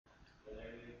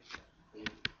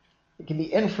can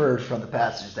be inferred from the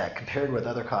passage that compared with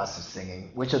other costs of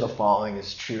singing, which of the following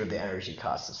is true of the energy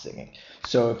costs of singing?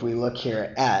 So if we look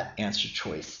here at answer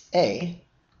choice A,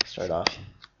 start off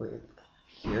with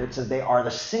here, it says they are the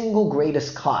single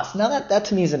greatest cost. Now that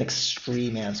to me is an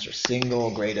extreme answer, single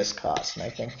greatest cost. And I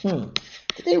think,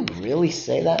 did they really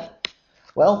say that?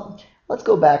 Well, let's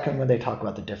go back and when they talk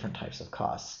about the different types of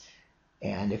costs.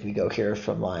 And if we go here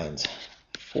from lines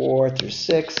 4 through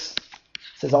 6, it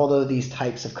says although these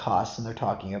types of costs, and they're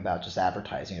talking about just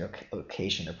advertising or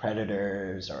location to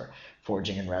predators or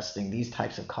foraging and resting, these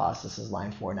types of costs, this is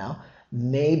line 4 now,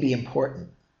 may be important.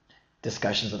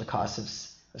 Discussions of the costs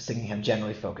of singing have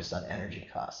generally focused on energy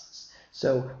costs.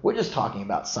 So we're just talking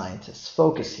about scientists'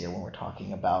 focus here when we're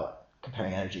talking about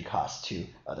comparing energy costs to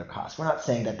other costs. We're not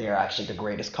saying that they are actually the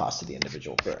greatest cost of the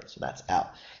individual bird, so that's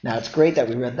out. Now it's great that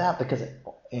we read that because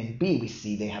in B we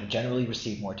see they have generally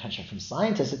received more attention from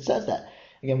scientists. It says that.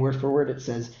 Again, word for word, it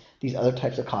says these other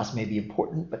types of costs may be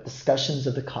important, but discussions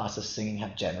of the cost of singing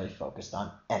have generally focused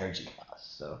on energy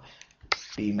costs. So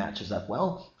B matches up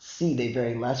well. C, they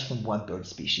vary less from one bird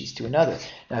species to another.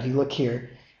 Now if you look here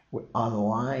on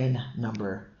line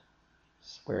number,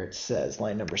 where it says,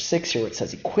 line number 6 here, where it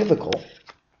says equivocal,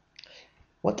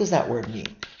 what does that word mean?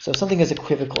 So if something is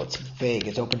equivocal, it's vague,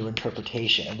 it's open to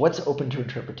interpretation. And what's open to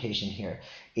interpretation here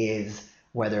is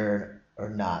whether or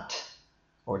not,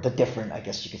 or the different, I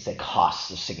guess you could say,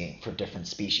 costs of singing for different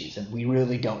species. And we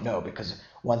really don't know because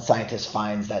one scientist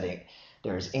finds that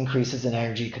there's increases in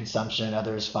energy consumption and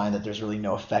others find that there's really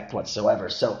no effect whatsoever.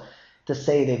 So to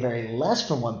say they vary less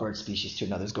from one bird species to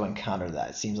another is going counter to that.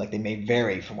 It seems like they may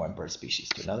vary from one bird species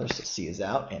to another, so C is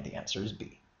out, and the answer is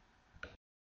B.